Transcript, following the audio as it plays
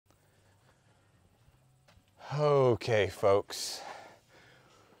Okay, folks.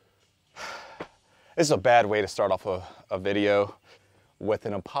 This is a bad way to start off a video with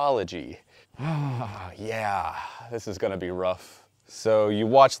an apology. Yeah, this is gonna be rough. So you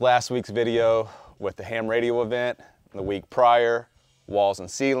watched last week's video with the ham radio event, the week prior, walls and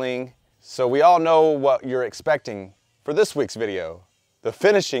ceiling. So we all know what you're expecting for this week's video, the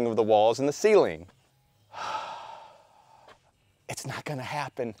finishing of the walls and the ceiling. It's not gonna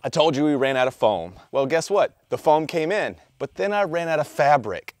happen. I told you we ran out of foam. Well, guess what? The foam came in, but then I ran out of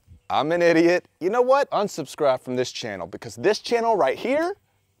fabric. I'm an idiot. You know what? Unsubscribe from this channel because this channel right here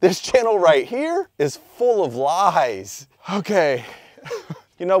is full of lies. Okay,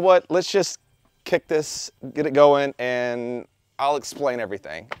 you know what? Let's just kick this, get it going, and I'll explain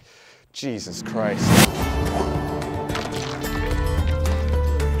everything. Jesus Christ.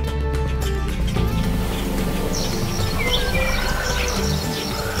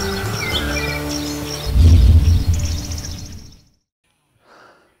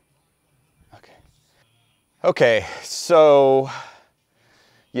 Okay, so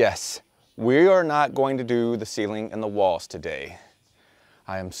yes, we are not going to do the ceiling and the walls today.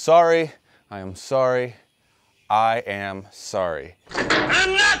 I am sorry, I am sorry, I am sorry.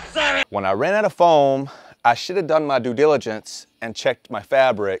 I'm not sorry! When I ran out of foam, I should have done my due diligence and checked my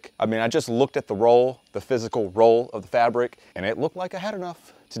fabric. I mean, I just looked at the roll, the physical roll of the fabric, and it looked like I had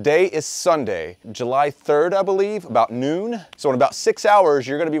enough. Today is Sunday, July 3rd, I believe, about noon. So in about 6 hours,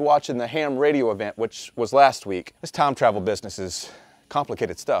 you're gonna be watching the ham radio event, which was last week. This time travel business is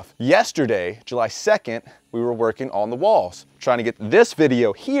complicated stuff. Yesterday, July 2nd, we were working on the walls, trying to get this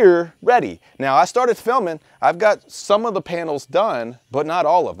video here ready. Now, I started filming. I've got some of the panels done, but not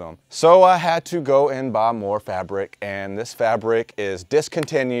all of them. So I had to go and buy more fabric, and this fabric is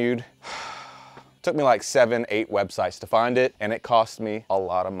discontinued. Took me like 7, 8 websites to find it, and it cost me a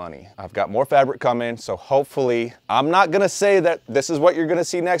lot of money. I've got more fabric coming, so hopefully, I'm not gonna say that this is what you're gonna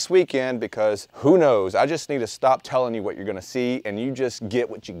see next weekend because who knows? I just need to stop telling you what you're gonna see and you just get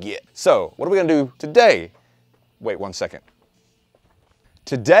what you get. So, what are we gonna do today? Wait 1 second.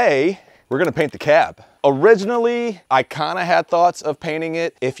 Today, we're gonna paint the cab. Originally, I kinda had thoughts of painting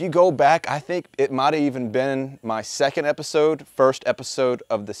it. If you go back, I think it might have even been my first episode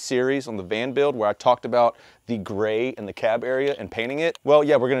of the series on the van build where I talked about the gray in the cab area and painting it. Well,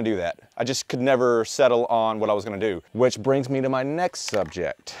 yeah, we're gonna do that. I just could never settle on what I was gonna do, which brings me to my next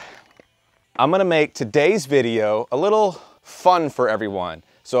subject. I'm gonna make today's video a little fun for everyone.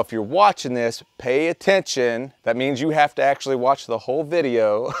 So if you're watching this, pay attention. That means you have to actually watch the whole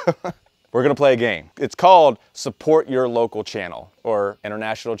video. We're gonna play a game. It's called Support Your Local Channel or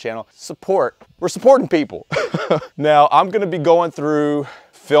International Channel. We're supporting people. Now, I'm gonna be going through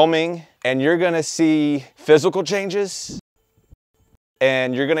filming and you're gonna see physical changes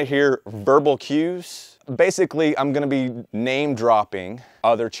and you're gonna hear verbal cues. Basically, I'm gonna be name dropping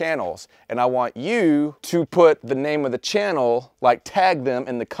other channels and I want you to put the name of the channel, like tag them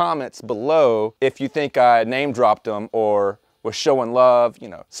in the comments below if you think I name dropped them or was showing love. You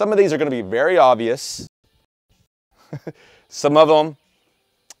know, some of these are gonna be very obvious. Some of them,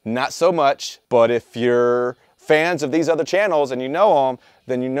 not so much, but if you're fans of these other channels and you know them,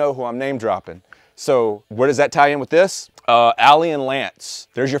 then you know who I'm name dropping. So where does that tie in with this? Allie and Lance,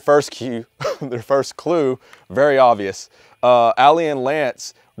 there's your first cue, their first clue, very obvious. Allie and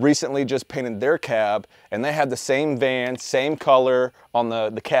Lance recently just painted their cab and they had the same van, same color on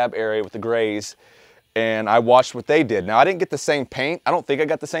the cab area with the grays. And I watched what they did. Now, I didn't get the same paint. I don't think I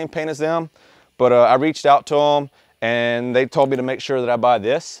got the same paint as them, but I reached out to them and they told me to make sure that I buy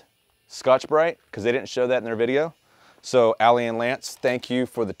this Scotch-Brite because they didn't show that in their video. So Allie and Lance, thank you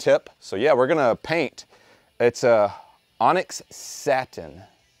for the tip. So yeah, we're gonna paint. It's a onyx satin.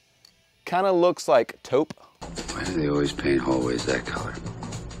 Kind of looks like taupe. Why do they always paint hallways that color?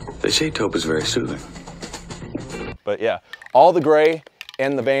 They say taupe is very soothing. But yeah, all the gray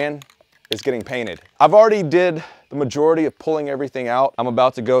in the van is getting painted. I've already did the majority of pulling everything out. I'm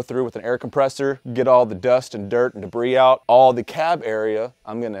about to go through with an air compressor, get all the dust and dirt and debris out. All the cab area,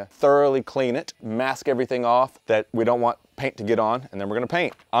 I'm gonna thoroughly clean it, mask everything off that we don't want paint to get on, and then we're gonna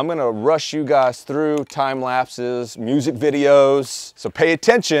paint. I'm gonna rush you guys through time lapses, music videos, so pay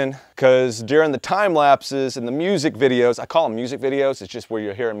attention, because during the time lapses and the music videos, I call them music videos, it's just where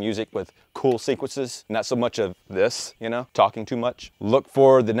you're hearing music with cool sequences, not so much of this, you know, talking too much. Look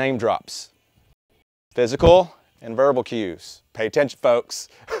for the name drops. Physical and verbal cues. Pay attention, folks.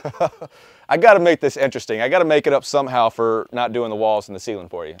 I gotta make this interesting. I gotta make it up somehow for not doing the walls and the ceiling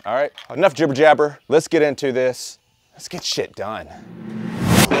for you, all right? Enough jibber jabber. Let's get into this. Let's get shit done.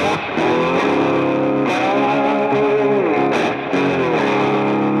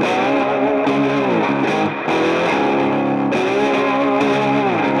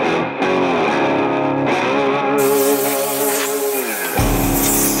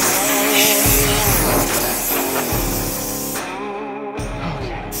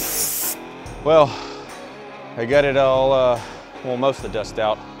 Well, I got it all, well, most of the dust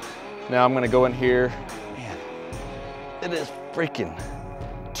out. Now I'm gonna go in here. Man, it is freaking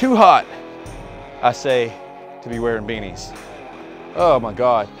too hot, I say, to be wearing beanies. Oh my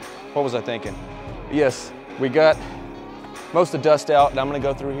God, what was I thinking? Yes, we got most of the dust out, and I'm gonna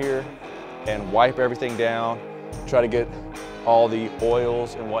go through here and wipe everything down, try to get all the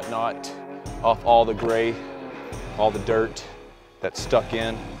oils and whatnot off all the gray, all the dirt that's stuck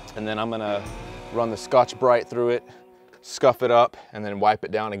in. And then I'm gonna run the Scotch-Brite through it, scuff it up, and then wipe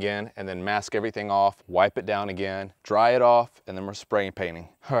it down again, and then mask everything off, wipe it down again, dry it off, and then we're spray painting.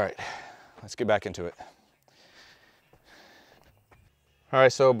 All right, let's get back into it. All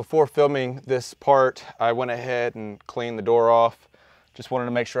right, so before filming this part, I went ahead and cleaned the door off. Just wanted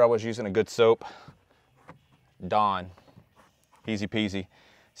to make sure I was using a good soap. Dawn, easy peasy.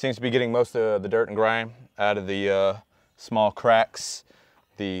 Seems to be getting most of the dirt and grime out of the small cracks,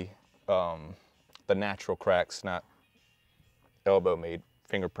 the natural cracks, not elbow-made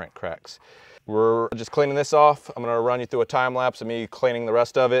fingerprint cracks. We're just cleaning this off. I'm gonna run you through a time lapse of me cleaning the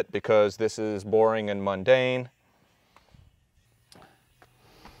rest of it because this is boring and mundane.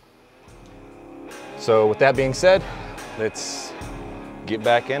 So with that being said, let's get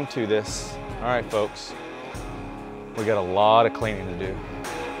back into this. All right, folks, we got a lot of cleaning to do.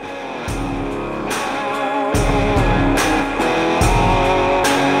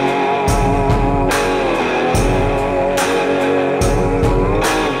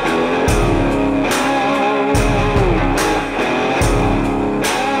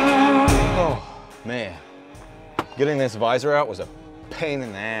 Oh, man. Getting this visor out was a pain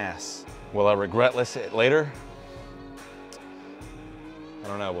in the ass. Will I regret it later? I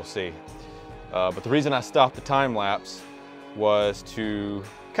don't know, we'll see. But the reason I stopped the time lapse was to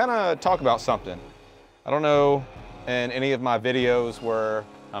kind of talk about something. I don't know in any of my videos where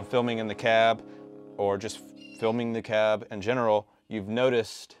I'm filming in the cab or just filming the cab in general, you've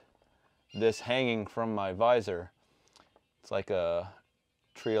noticed this hanging from my visor. It's like a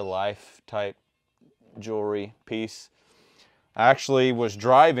tree of life type jewelry piece. I actually was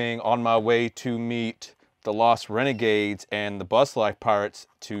driving on my way to meet the Lost Renegades and the Bus Life Pirates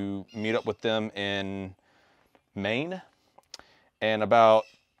to meet up with them in Maine. And about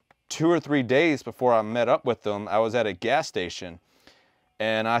 2 or 3 days before I met up with them, I was at a gas station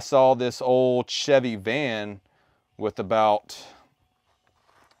and I saw this old Chevy van with about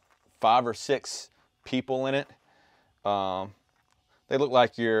 5 or 6 people in it. They look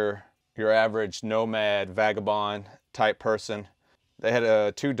like your average nomad, vagabond type person. They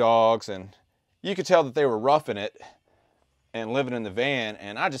had 2 dogs, and you could tell that they were roughing it and living in the van,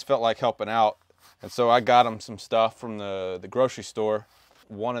 and I just felt like helping out. And so I got them some stuff from the grocery store.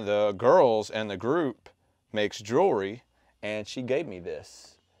 One of the girls in the group makes jewelry, and she gave me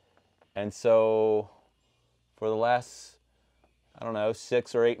this. And so for the last, I don't know,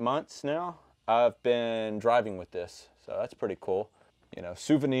 6 or 8 months now, I've been driving with this. So that's pretty cool. You know,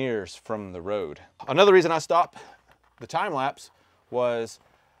 souvenirs from the road. Another reason I stopped the time lapse was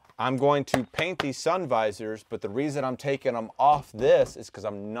I'm going to paint these sun visors, but the reason I'm taking them off this is because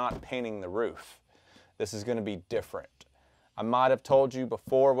I'm not painting the roof. This is going to be different. I might have told you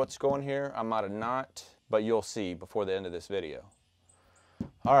before what's going here, I might have not, but you'll see before the end of this video.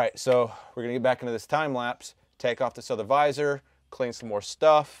 All right, so we're going to get back into this time lapse, take off this other visor, clean some more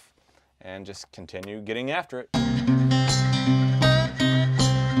stuff, and just continue getting after it.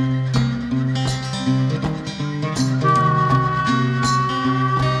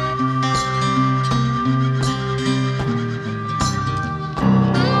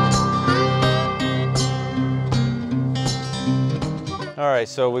 All right,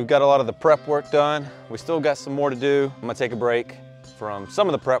 so we've got a lot of the prep work done. We still got some more to do. I'm gonna take a break from some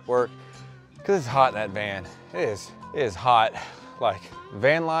of the prep work because it's hot in that van. It is hot. Like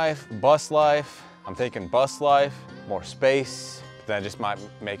van life, bus life. I'm thinking bus life, more space. That just might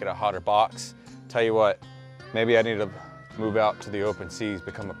make it a hotter box. Tell you what, maybe I need to move out to the open seas,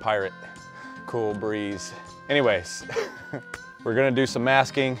 become a pirate. Cool breeze. Anyways, we're gonna do some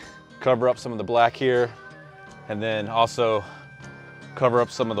masking, cover up some of the black here, and then also cover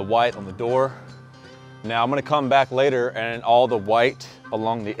up some of the white on the door. Now I'm gonna come back later and all the white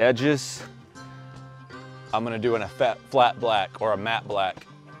along the edges, I'm gonna do in a flat black or a matte black,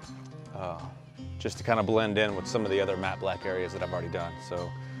 just to kind of blend in with some of the other matte black areas that I've already done. So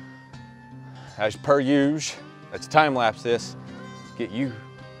as per usual, let's time lapse this, get you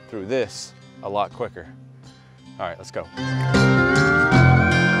through this a lot quicker. All right, let's go.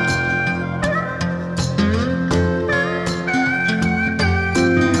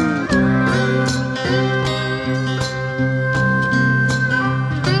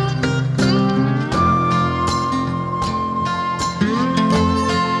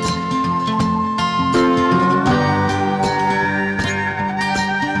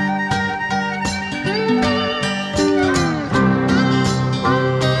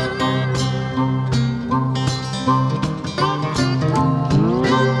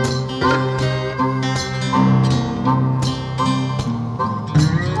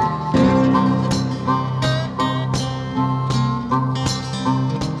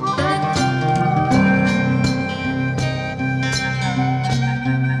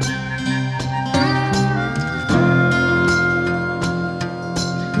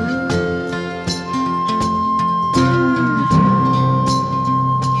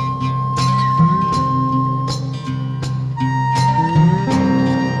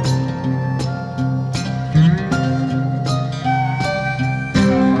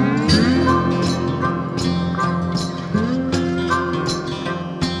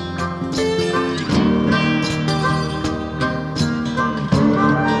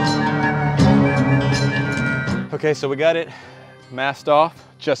 Okay, so we got it masked off,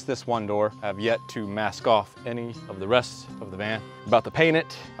 just this one door. I've yet to mask off any of the rest of the van. About to paint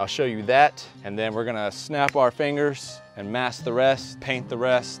it, I'll show you that, and then we're gonna snap our fingers and mask the rest, paint the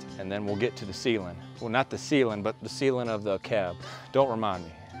rest, and then we'll get to the ceiling. Well, not the ceiling, but the ceiling of the cab. Don't remind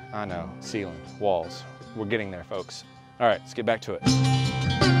me. I know, ceiling, walls. We're getting there, folks. All right, let's get back to it.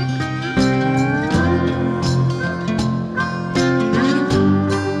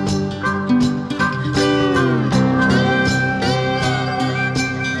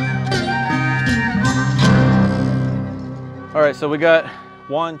 All right, so we got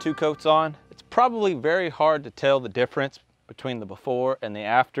 2 coats on. It's probably very hard to tell the difference between the before and the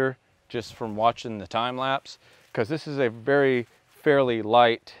after just from watching the time lapse, because this is a fairly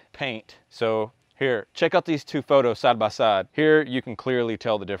light paint. So here, check out these 2 photos side by side. Here you can clearly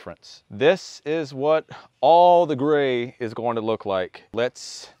tell the difference. This is what all the gray is going to look like.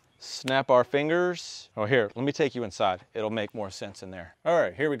 Let's snap our fingers. Oh, here, let me take you inside. It'll make more sense in there. All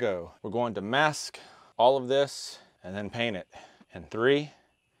right, here we go. We're going to mask all of this and then paint it in 3,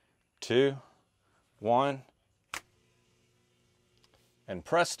 2, 1, and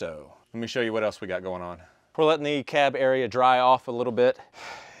presto. Let me show you what else we got going on. We're letting the cab area dry off a little bit.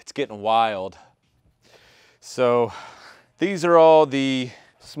 It's getting wild. So these are all the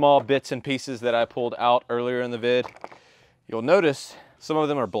small bits and pieces that I pulled out earlier in the vid. You'll notice some of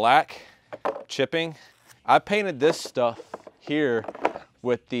them are black, chipping. I painted this stuff here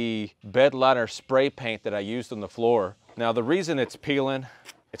with the bed liner spray paint that I used on the floor. Now the reason it's peeling,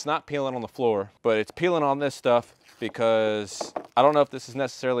 it's not peeling on the floor, but it's peeling on this stuff because I don't know if this is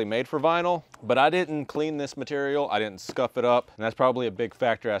necessarily made for vinyl, but I didn't clean this material. I didn't scuff it up, and that's probably a big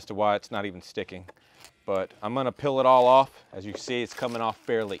factor as to why it's not even sticking. But I'm gonna peel it all off. As you see, it's coming off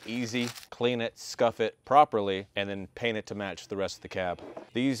fairly easy. Clean it, scuff it properly, and then paint it to match the rest of the cab.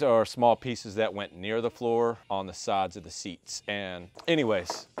 These are small pieces that went near the floor on the sides of the seats. And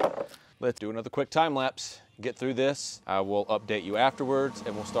anyways, let's do another quick time lapse. Get through this. I will update you afterwards,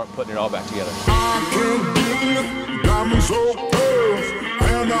 and we'll start putting it all back together. I can't get it, diamonds so close,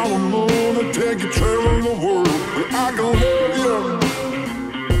 and I don't wanna take you traveling the world, but I can love you.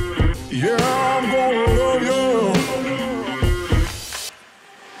 Yeah, I'm gonna love you.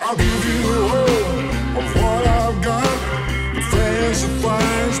 I'll give you all of what I've got. The fancy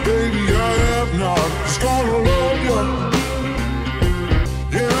finds, baby, I have not. Just gonna love you.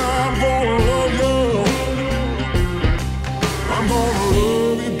 Yeah, I'm gonna love you. I'm gonna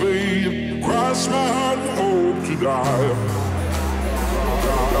love you, babe. Cross my heart and hope to die.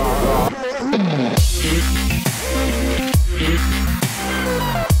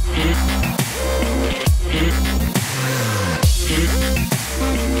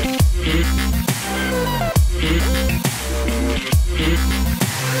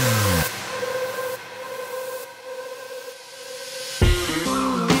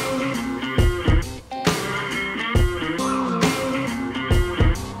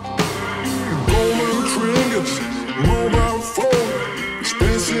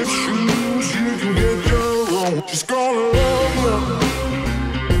 Just gonna love you.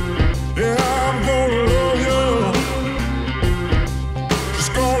 Yeah, I'm gonna love you.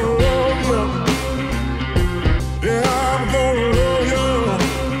 Just gonna love you. Yeah, I'm gonna love you.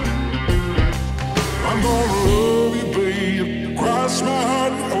 I'm gonna love you, babe. Cross my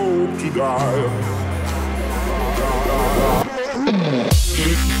heart and hope to die.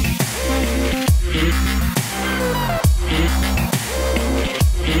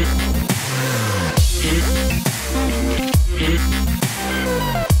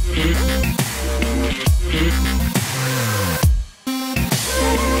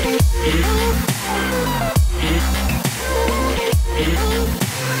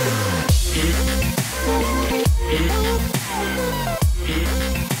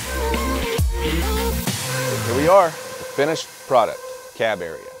 Here we are, the finished product, cab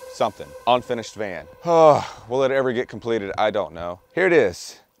area, something, unfinished van. Oh, will it ever get completed? I don't know. Here it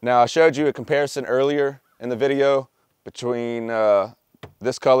is. Now I showed you a comparison earlier in the video between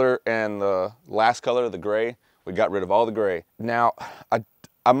this color and the last color, the gray. We got rid of all the gray. Now,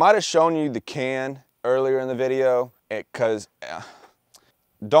 I might have shown you the can earlier in the video, because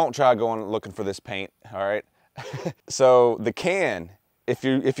don't try going looking for this paint, all right? So the can, if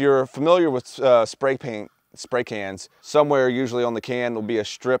you're familiar with spray cans, somewhere usually on the can will be a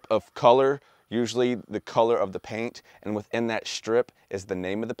strip of color, usually the color of the paint, and within that strip is the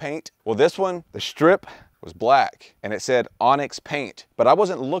name of the paint. Well, this one, the strip was black and it said Onyx paint, but I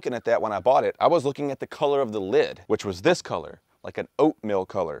wasn't looking at that when I bought it. I was looking at the color of the lid, which was this color, like an oatmeal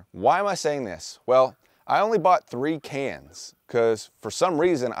color. Why am I saying this? Well, I only bought 3 cans because for some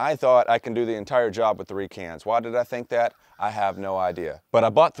reason I thought I can do the entire job with 3 cans. Why did I think that? I have no idea. But I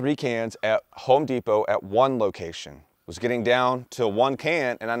bought 3 cans at Home Depot at one location. Was getting down to 1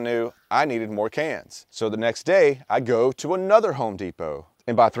 can and I knew I needed more cans. So the next day I go to another Home Depot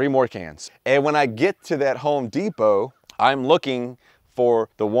and buy 3 more cans. And when I get to that Home Depot, I'm looking for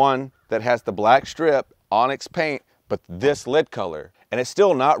the one that has the black strip, onyx paint, but this lid color. And it's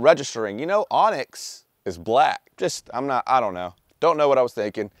still not registering. You know, onyx is black. I don't know. Don't know what I was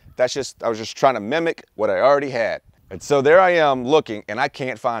thinking. I was just trying to mimic what I already had. And so there I am looking and I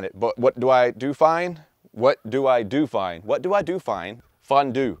can't find it. But what do I do find? What do I do find? What do I do find?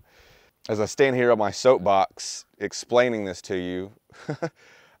 Fondue. As I stand here on my soapbox explaining this to you,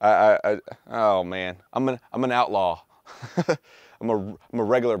 oh man, I'm an outlaw. I'm a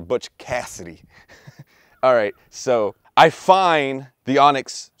regular Butch Cassidy. All right, so I find the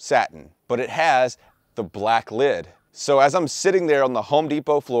onyx satin, but it has the black lid. So as I'm sitting there on the Home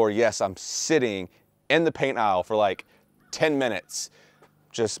Depot floor, yes, I'm sitting in the paint aisle for like 10 minutes,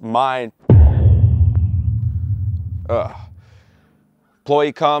 just mind.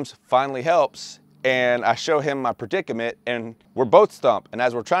 Employee comes, finally helps, and I show him my predicament, and we're both stumped. And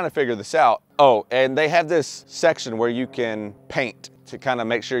as we're trying to figure this out, oh, and they have this section where you can paint to kind of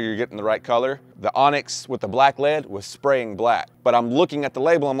make sure you're getting the right color. The onyx with the black lid was spraying black. But I'm looking at the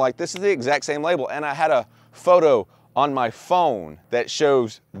label, I'm like, this is the exact same label. And I had a photo on my phone that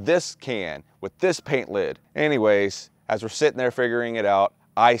shows this can with this paint lid. Anyways, as we're sitting there figuring it out,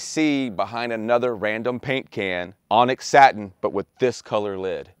 I see behind another random paint can, onyx satin, but with this color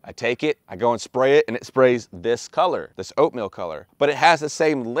lid. I take it, I go and spray it, and it sprays this color, this oatmeal color. But it has the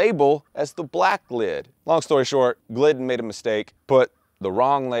same label as the black lid. Long story short, Glidden made a mistake, put the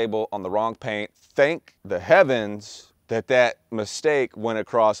wrong label on the wrong paint. Thank the heavens that mistake went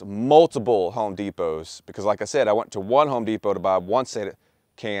across multiple Home Depots, because like I said, I went to one Home Depot to buy 1 set of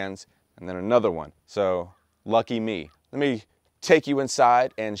cans and then another one. So lucky me. Let me take you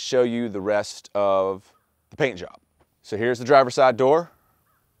inside and show you the rest of the paint job. So here's the driver's side door.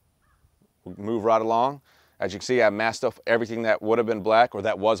 We'll move right along. As you can see, I masked off everything that would have been black, or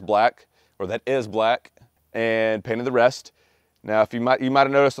that was black, or that is black, and painted the rest. Now, if you might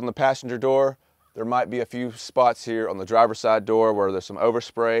have noticed on the passenger door, there might be a few spots here on the driver's side door where there's some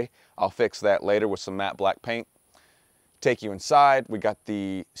overspray. I'll fix that later with some matte black paint. Take you inside. We got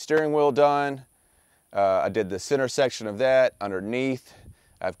the steering wheel done. I did the center section of that. Underneath,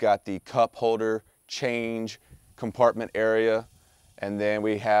 I've got the cup holder change compartment area. And then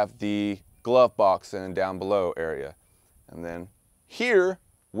we have the glove box and down below area. And then here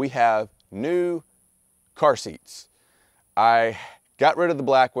we have new car seats. I got rid of the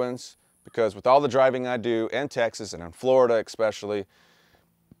black ones because with all the driving I do in Texas and in Florida especially,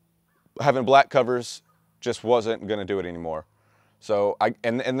 having black covers just wasn't gonna do it anymore. So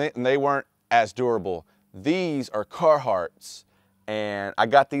they weren't as durable. These are Carhartts, and I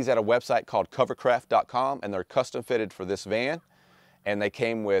got these at a website called covercraft.com, and they're custom fitted for this van. And they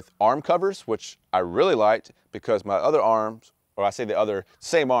came with arm covers, which I really liked because my other arms, or I say the other,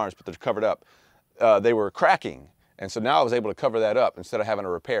 same arms, but they're covered up, they were cracking. And so now I was able to cover that up instead of having to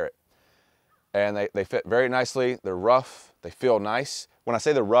repair it. And they fit very nicely. They're rough, they feel nice. When I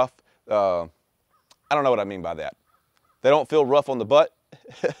say they're rough, I don't know what I mean by that. They don't feel rough on the butt,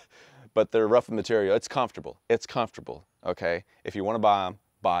 but they're rough in material. It's comfortable. It's comfortable, okay? If you want to buy them,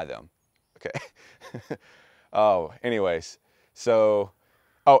 buy them, okay? Oh, anyways, so,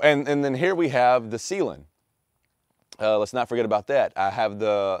 oh, and then here we have the ceiling. Let's not forget about that. I have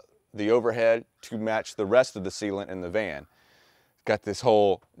the overhead to match the rest of the ceiling in the van. Got this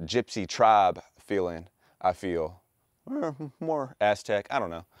whole gypsy tribe feeling, I feel. Or more Aztec, I don't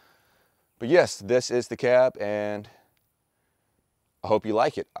know. But yes, this is the cab, and I hope you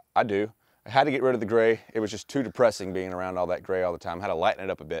like it. I do. I had to get rid of the gray. It was just too depressing being around all that gray all the time. I had to lighten it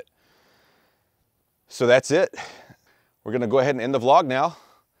up a bit. So that's it. We're gonna go ahead and end the vlog now.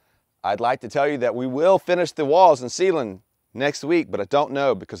 I'd like to tell you that we will finish the walls and ceiling next week, but I don't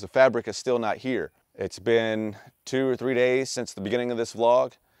know because the fabric is still not here. It's been 2 or 3 days since the beginning of this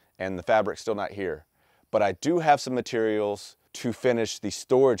vlog, and the fabric's still not here. But I do have some materials to finish the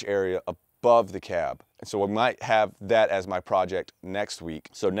storage area above the cab. And so we might have that as my project next week.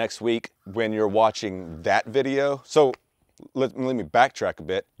 So next week, when you're watching that video, so let me backtrack a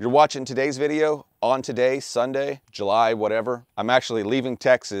bit. You're watching today's video on today, Sunday, July, whatever. I'm actually leaving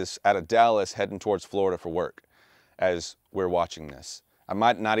Texas out of Dallas, heading towards Florida for work as we're watching this. I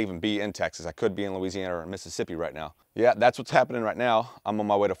might not even be in Texas. I could be in Louisiana or Mississippi right now. Yeah, that's what's happening right now. I'm on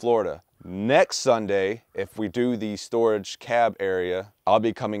my way to Florida. Next Sunday, if we do the storage cab area, I'll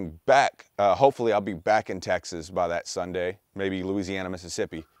be coming back. Hopefully I'll be back in Texas by that Sunday, maybe Louisiana,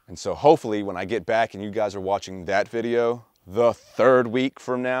 Mississippi. And so hopefully when I get back and you guys are watching that video, the 3rd week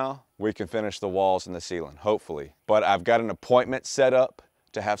from now, we can finish the walls and the ceiling, hopefully. But I've got an appointment set up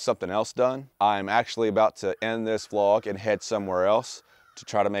to have something else done. I'm actually about to end this vlog and head somewhere else to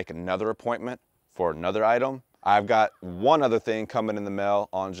try to make another appointment for another item. I've got one other thing coming in the mail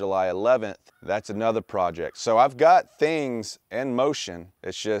on July 11th. That's another project. So I've got things in motion.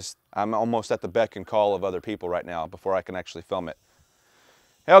 It's just, I'm almost at the beck and call of other people right now before I can actually film it.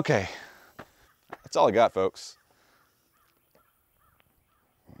 Okay, that's all I got, folks.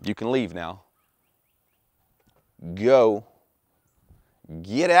 You can leave now. Go.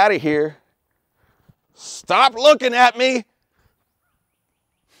 Get out of here. Stop looking at me.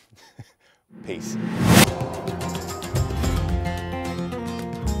 Peace.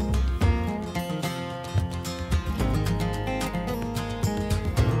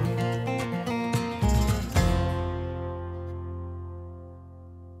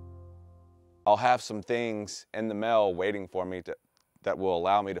 I'll have some things in the mail waiting for me that will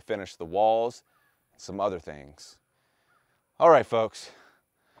allow me to finish the walls and some other things. All right, folks.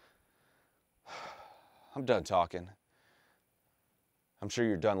 I'm done talking. I'm sure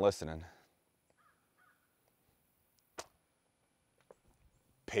you're done listening.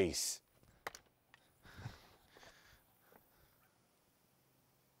 Peace.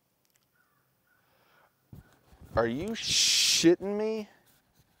 Are you shitting me?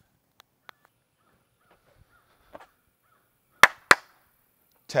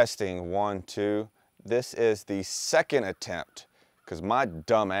 Testing 1, 2. This is the 2nd attempt because my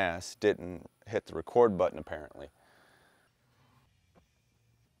dumb ass didn't hit the record button apparently.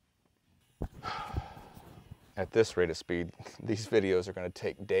 At this rate of speed, these videos are going to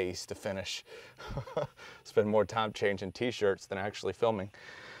take days to finish. Spend more time changing t-shirts than actually filming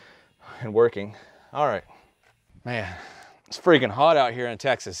and working. All right, man, it's freaking hot out here in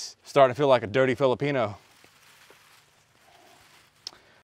Texas. Starting to feel like a dirty Filipino.